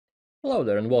Hello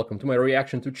there and welcome to my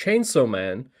reaction to Chainsaw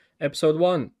Man, episode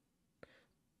 1.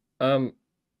 Um,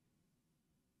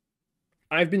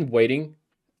 I've been waiting.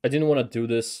 I didn't want to do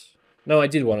this. No, I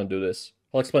did want to do this.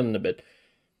 I'll explain in a bit.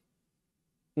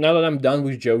 Now that I'm done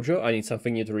with JoJo, I need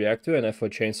something new to react to, and I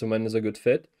thought Chainsaw Man is a good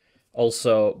fit.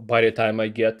 Also, by the time I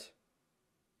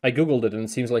googled it and it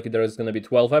seems like there's gonna be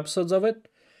 12 episodes of it.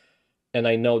 And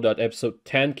I know that episode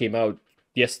 10 came out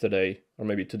yesterday, or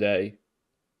maybe today.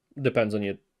 Depends on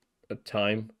your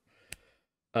time.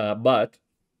 But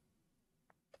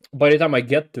by the time I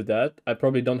get to that, I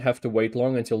probably don't have to wait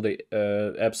long until the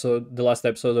last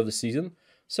episode of the season.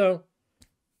 So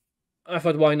I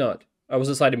thought, why not? I was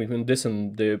deciding between this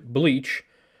and the Bleach,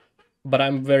 but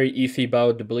I'm very iffy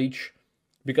about the Bleach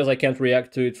because I can't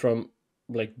react to it from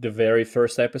like the very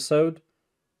first episode.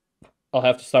 I'll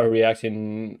have to start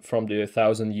reacting from the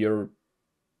 1,000 Year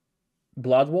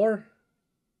Blood War.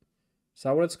 Is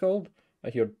that what it's called? I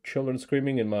hear children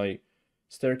screaming in my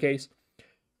staircase.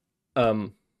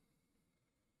 Um,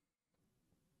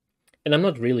 and I'm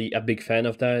not really a big fan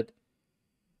of that.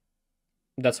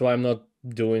 That's why I'm not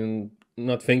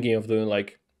thinking of doing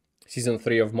like season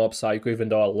 3 of Mob Psycho, even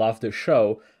though I love the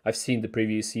show. I've seen the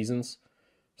previous seasons.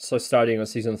 So starting on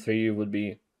season 3 would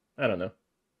be, I don't know,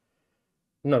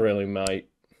 not really my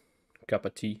cup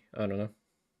of tea. I don't know.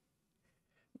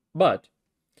 But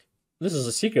this is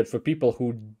a secret for people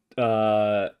who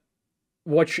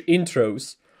watch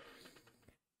intros.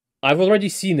 I've already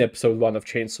seen episode 1 of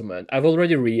Chainsaw Man. I've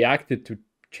already reacted to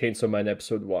Chainsaw Man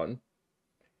episode 1.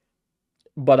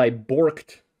 But I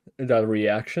borked that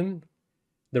reaction.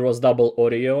 There was double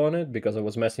audio on it because I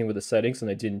was messing with the settings and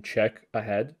I didn't check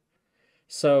ahead.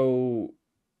 So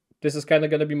this is kind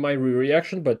of gonna be my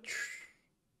reaction, but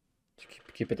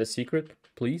keep it a secret,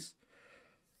 please.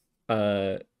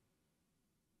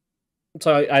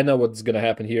 So I know what's gonna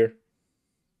happen here,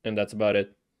 and that's about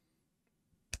it.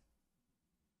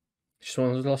 Just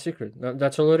one little secret.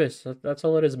 That's all it is. That's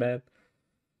all it is, man.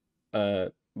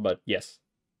 But yes,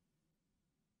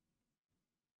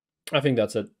 I think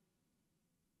that's it.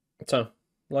 So,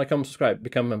 like, comment, subscribe,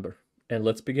 become a member, and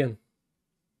let's begin.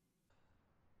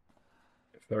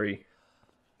 Very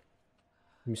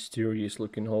mysterious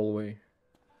looking hallway.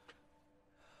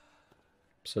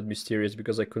 I said mysterious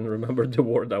because I couldn't remember the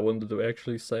word I wanted to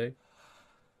actually say.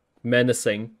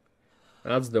 Menacing.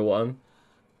 That's the one.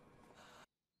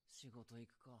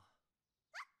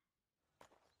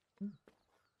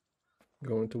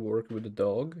 Going to work with the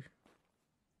dog.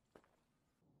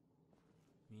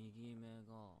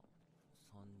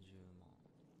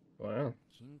 Wow.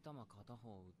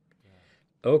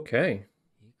 Okay.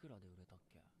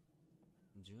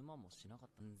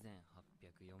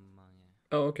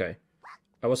 Oh, okay.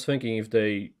 I was thinking if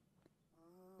they...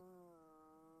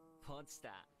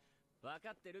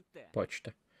 Poached.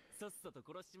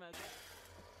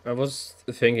 I was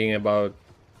thinking about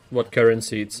what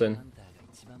currency it's in.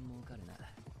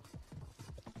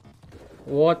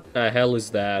 What the hell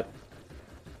is that?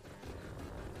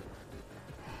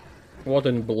 What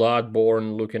in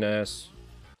Bloodborne looking ass.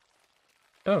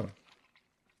 Oh.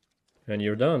 And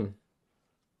you're done.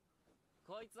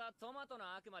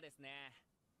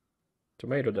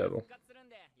 Tomato devil.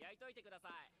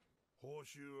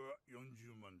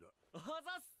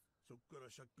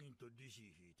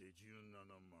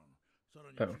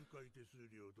 Oh.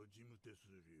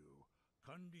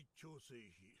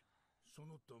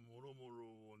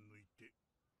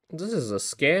 This is a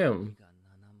scam.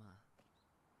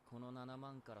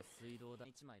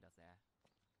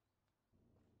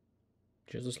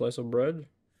 Just a slice of bread?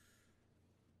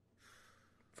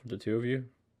 For the two of you?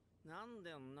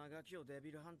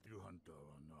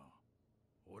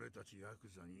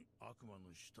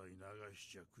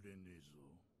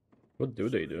 What do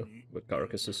they do with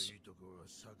carcasses?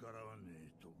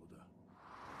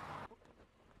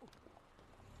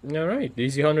 Alright,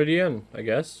 easy 100 yen, I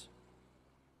guess.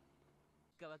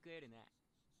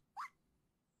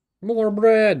 More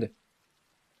bread!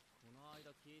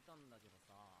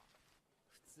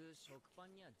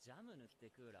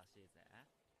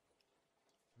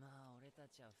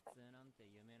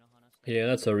 Yeah,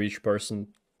 that's a rich person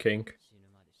kink.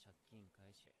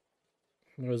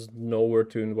 There's nowhere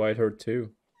to invite her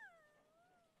to.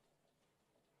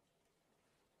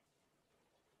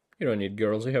 You don't need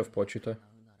girls, you have Pochita.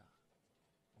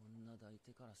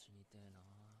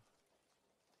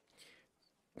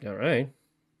 Alright.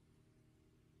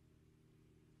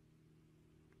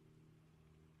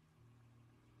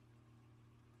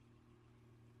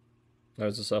 That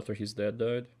was this after his dad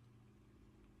died?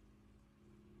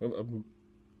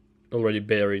 Already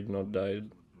buried, not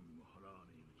died.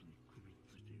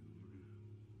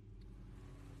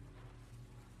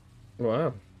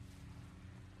 Wow.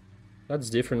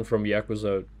 That's different from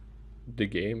Yakuza, the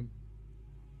game.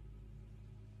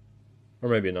 Or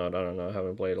maybe not, I don't know, I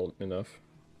haven't played enough.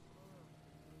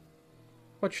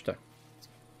 Почта.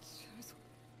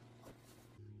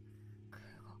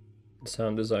 The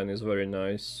sound design is very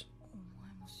nice.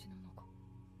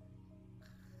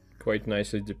 Quite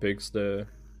nicely depicts the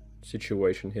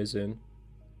situation he's in.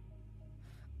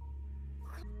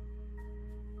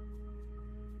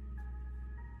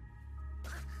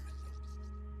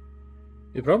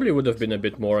 It probably would have been a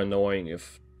bit more annoying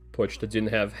if Pochta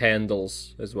didn't have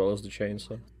handles as well as the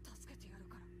chainsaw.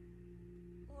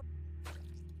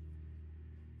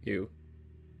 You.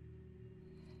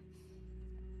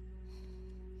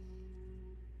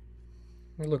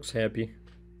 It looks happy.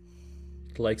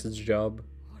 It likes its job.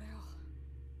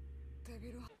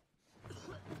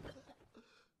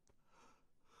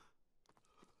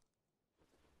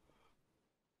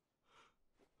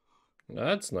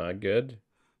 That's not good.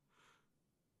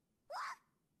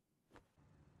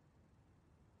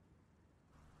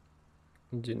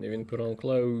 Didn't even put on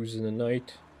clothes in the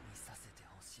night.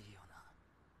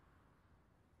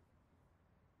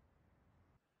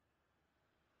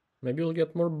 Maybe you'll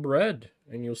get more bread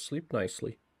and you'll sleep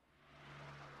nicely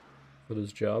for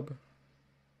this job.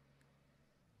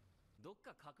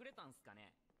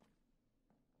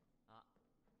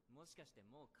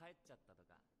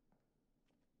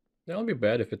 That'll be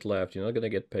bad if it left, you're not gonna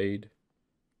get paid.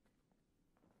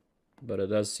 But it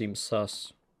does seem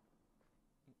sus.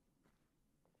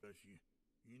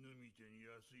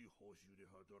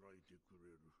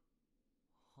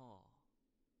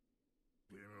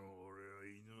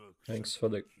 Thanks for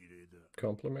the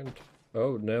compliment.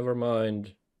 Oh, never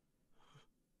mind.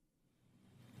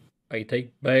 I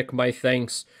take back my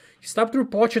thanks. He stopped through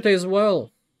Pochita as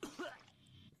well.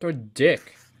 What a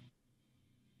dick.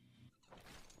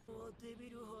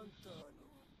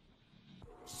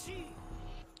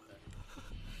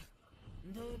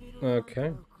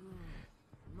 Okay.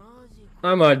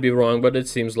 I might be wrong, but it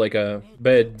seems like a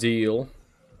bad deal.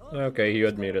 Okay, you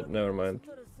admit it. Never mind.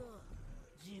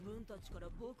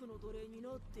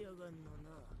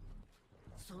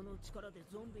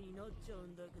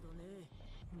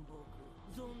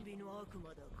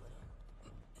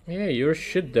 Yeah, you're a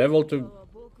shit devil to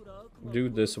do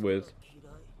this with.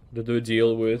 To do a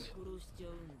deal with.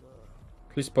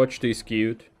 At least Pochta is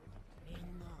cute.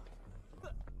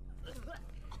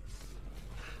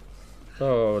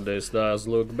 Oh, this does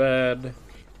look bad.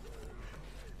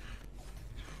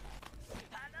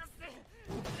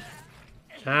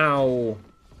 Ow.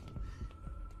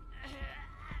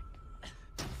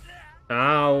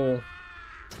 Ow.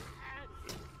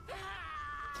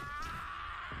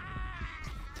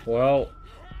 Well,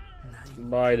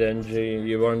 bye then, G.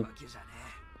 You weren't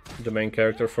the main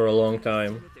character for a long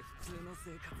time.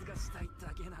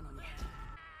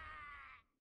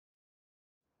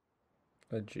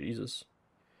 Jesus.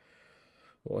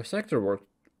 Voice actor worked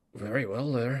very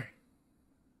well there.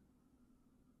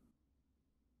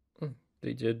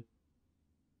 They did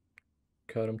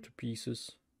cut him to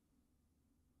pieces.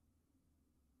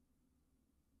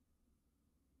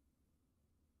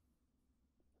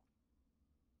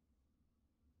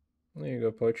 There you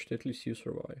go, Poached. At least you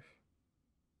survive.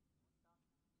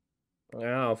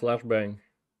 Ah, flashbang.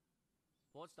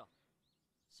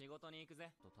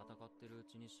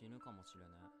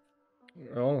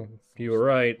 Oh, you were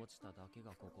right.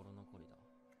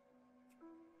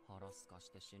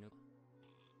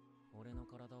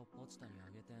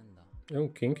 Oh,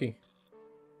 kinky.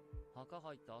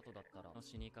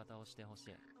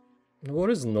 What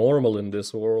is normal in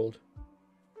this world?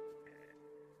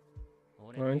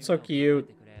 Oh, it's so cute.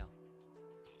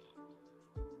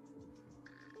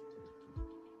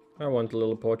 I want a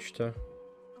little Pochta.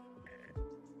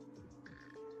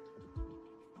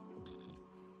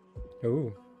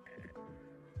 Ooh.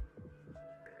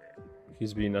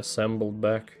 He's been assembled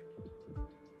back.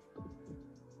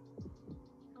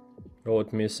 All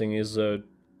it's missing is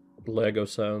Lego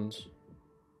sounds.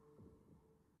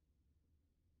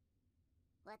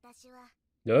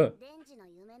 Yeah.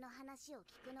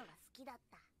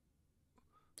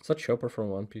 It's that Chopper from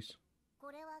One Piece.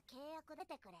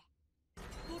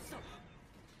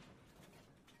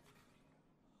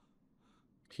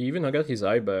 He even got his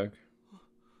eye back.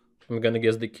 I'm gonna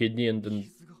guess the kidney and the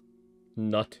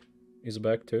nut is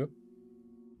back too.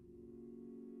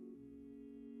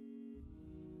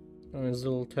 Oh, his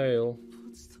little tail.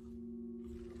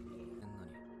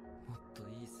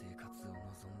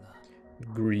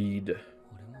 Greed.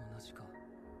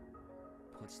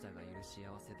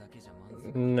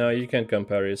 No, you can't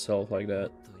compare yourself like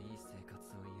that.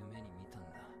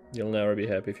 You'll never be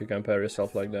happy if you compare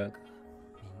yourself like that.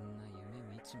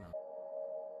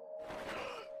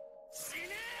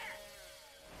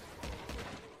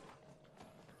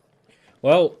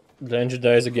 Well, Denji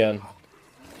dies again.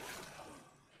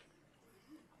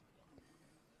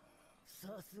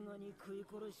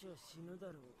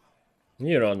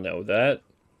 You don't know that.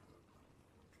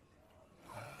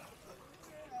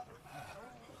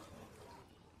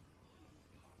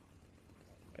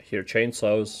 I hear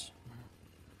chainsaws.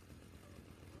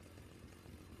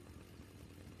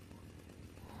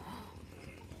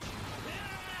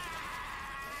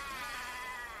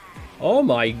 Oh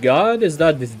my god, is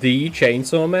that the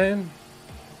Chainsaw Man?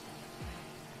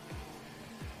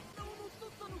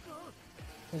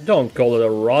 Don't call it a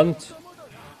runt.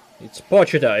 It's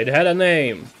Pochita, it had a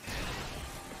name.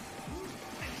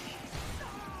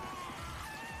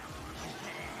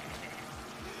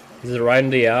 Is it right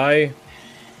in the eye?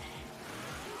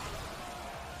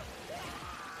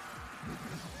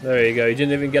 There you go, you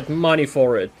didn't even get money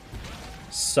for it.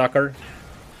 Sucker.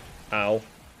 Ow.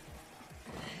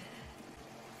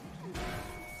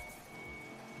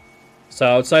 So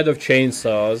outside of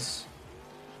chainsaws,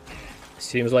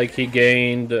 seems like he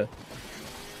gained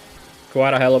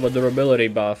quite a hell of a durability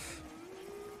buff.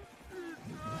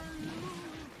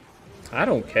 I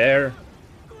don't care.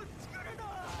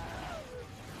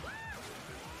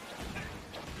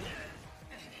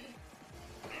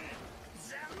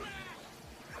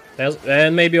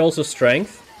 And maybe also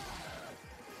strength.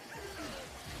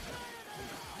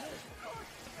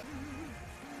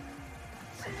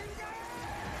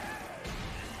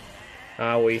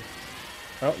 Owie.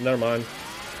 Oh, never mind.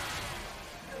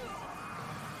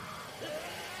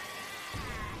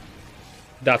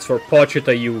 That's for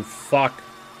Pochita, you fuck.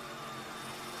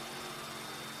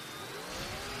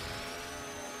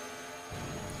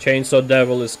 Chainsaw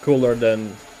Devil is cooler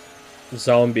than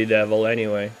Zombie Devil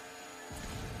anyway.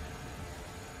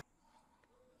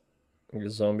 The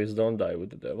zombies don't die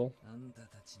with the devil.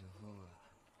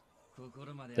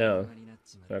 No.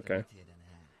 Okay.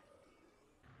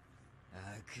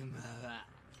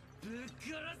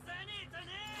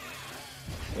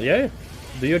 Yeah,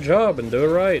 do your job and do it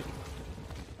right.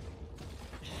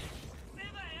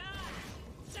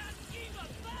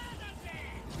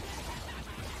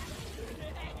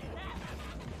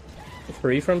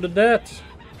 Free from the debt.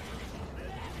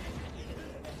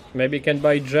 Maybe you can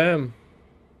buy jam.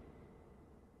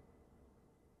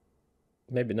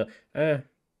 Maybe not.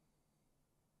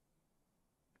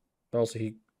 Also,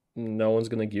 no one's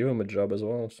gonna give him a job as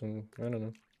well, so I don't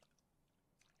know.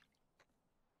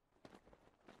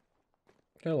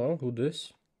 Hello, who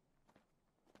this?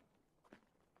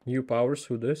 New powers,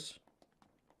 who this?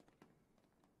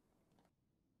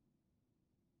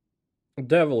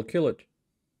 Devil, kill it.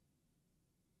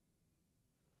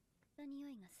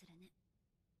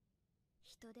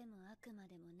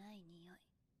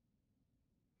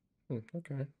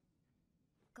 Okay.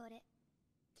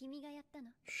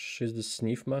 She's the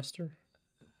sniff master?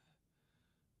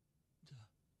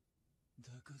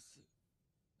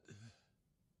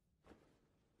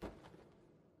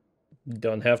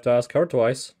 Don't have to ask her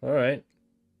twice. Alright.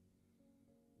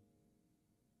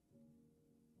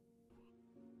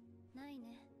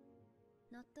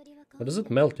 What does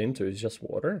it melt into? It's just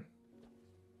water?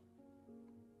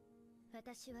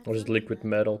 Or is it liquid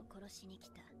metal?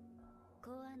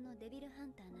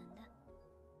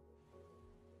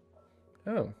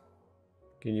 Oh.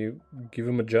 Can you give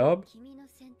him a job?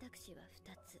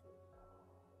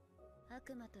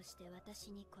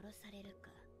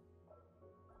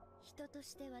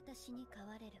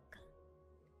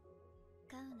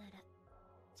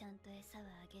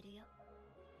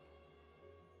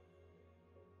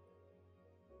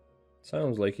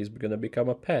 Sounds like he's gonna become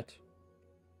a pet.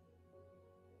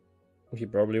 He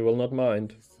probably will not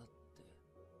mind.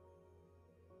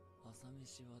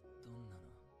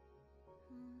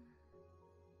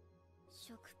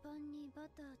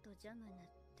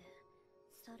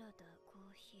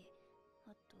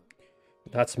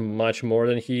 That's much more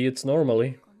than he eats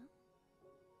normally.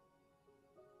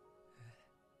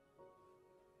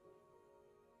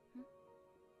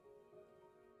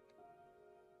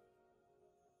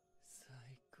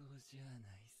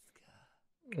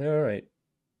 Alright.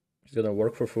 He's gonna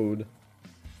work for food.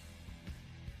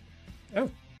 Oh.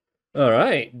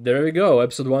 Alright, there we go.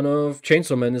 Episode 1 of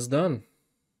Chainsaw Man is done.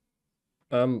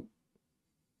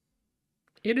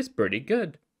 It is pretty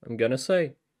good, I'm gonna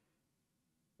say.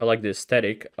 I like the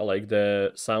aesthetic, I like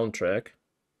the soundtrack.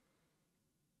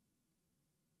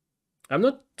 I'm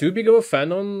not too big of a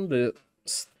fan on the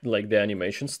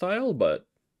animation style, but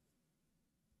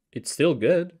it's still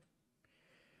good.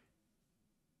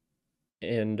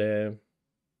 and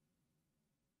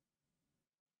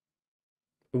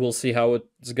we'll see how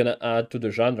it's gonna add to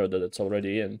the genre that it's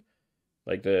already in,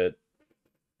 like the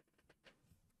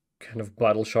kind of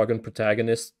battle shogun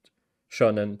protagonist,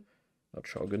 shonen, not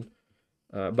shogun,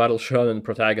 battle shonen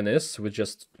protagonist with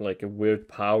just like a weird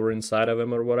power inside of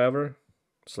him or whatever.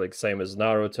 It's like same as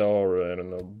Naruto or I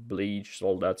don't know, Bleach,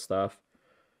 all that stuff.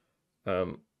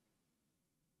 Um,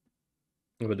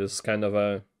 but this kind of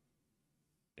a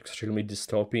extremely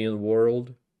dystopian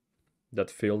world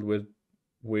that filled with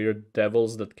weird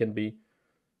devils that can be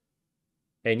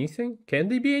anything. Can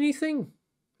they be anything?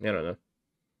 I don't know.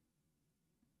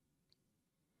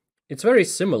 It's very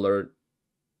similar,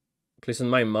 at least in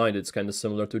my mind. It's kind of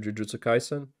similar to Jujutsu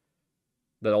Kaisen,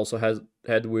 that also has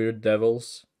had weird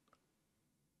devils,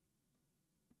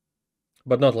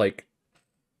 but not like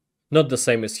not the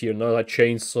same as here. Not a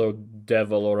chainsaw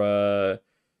devil or a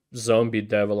zombie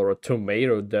devil or a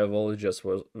tomato devil. It just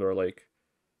were like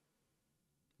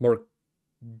more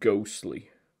ghostly.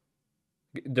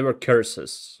 There were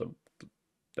curses, so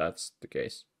that's the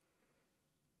case.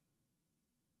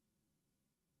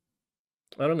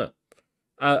 I don't know.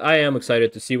 I am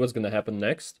excited to see what's gonna happen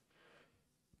next,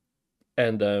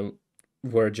 and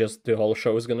where just the whole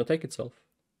show is gonna take itself.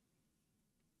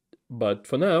 But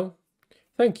for now,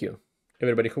 thank you,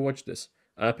 everybody who watched this.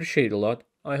 I appreciate it a lot.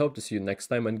 I hope to see you next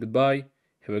time, and goodbye.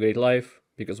 Have a great life,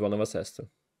 because one of us has to.